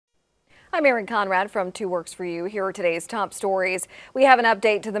I'm Erin Conrad from 2 Works for You. Here are today's top stories. We have an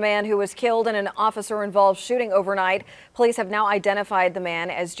update to the man who was killed in an officer-involved shooting overnight. Police have now identified the man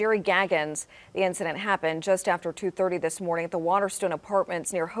as Jerry Gaggins. The incident happened just after 2:30 this morning at the Waterstone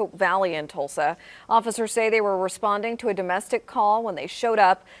Apartments near Hope Valley in Tulsa. Officers say they were responding to a domestic call when they showed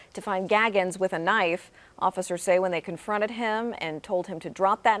up to find Gaggins with a knife. Officers say when they confronted him and told him to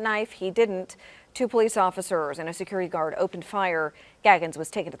drop that knife, he didn't. 2 police officers and a security guard opened fire. Gaggins was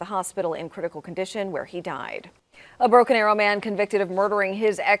taken to the hospital in critical condition where he died. A Broken Arrow man convicted of murdering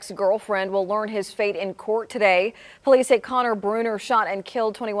his ex-girlfriend will learn his fate in court today. Police say Connor Bruner shot and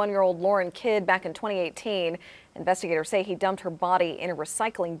killed 21-year-old Lauren Kidd back in 2018. Investigators say he dumped her body in a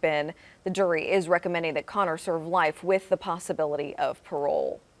recycling bin. The jury is recommending that Connor serve life with the possibility of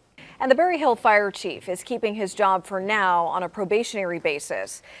parole. And the Berry Hill fire chief is keeping his job for now on a probationary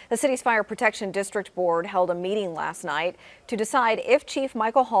basis. The city's Fire Protection District Board held a meeting last night to decide if Chief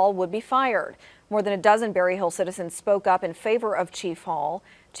Michael Hall would be fired. More than a dozen Berry Hill citizens spoke up in favor of Chief Hall.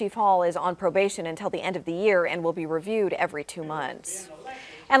 Chief Hall is on probation until the end of the year and will be reviewed every 2 months.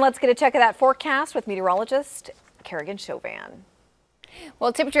 And let's get a check of that forecast with meteorologist Kerrigan Chauvin.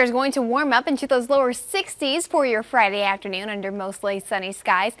 Well, temperature is going to warm up into those lower 60s for your Friday afternoon under mostly sunny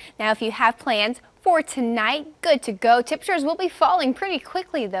skies. Now, if you have plans for tonight, good to go. Temperatures will be falling pretty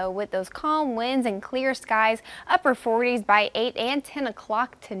quickly, though, with those calm winds and clear skies. Upper 40s by 8 and 10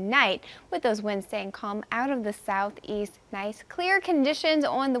 o'clock tonight, with those winds staying calm out of the southeast. Nice clear conditions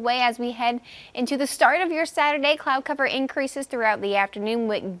on the way as we head into the start of your Saturday. Cloud cover increases throughout the afternoon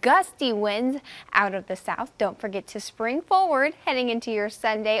with gusty winds out of the south. Don't forget to spring forward heading into your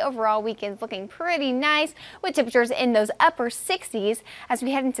Sunday. Overall weekend's looking pretty nice with temperatures in those upper 60s as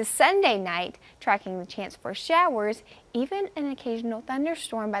we head into Sunday night. Tracking the chance for showers, even an occasional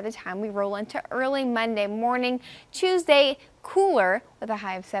thunderstorm by the time we roll into early Monday morning. Tuesday, cooler with a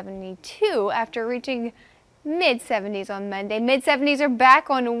high of 72 after reaching mid-70s on Monday. Mid-70s are back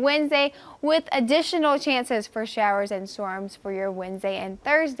on Wednesday with additional chances for showers and storms for your Wednesday and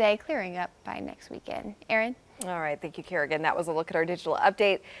Thursday, clearing up by next weekend. Erin? All right, thank you, Kerrigan. That was a look at our digital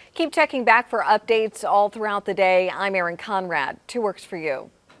update. Keep checking back for updates all throughout the day. I'm Erin Conrad. 2 Works for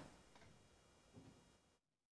You.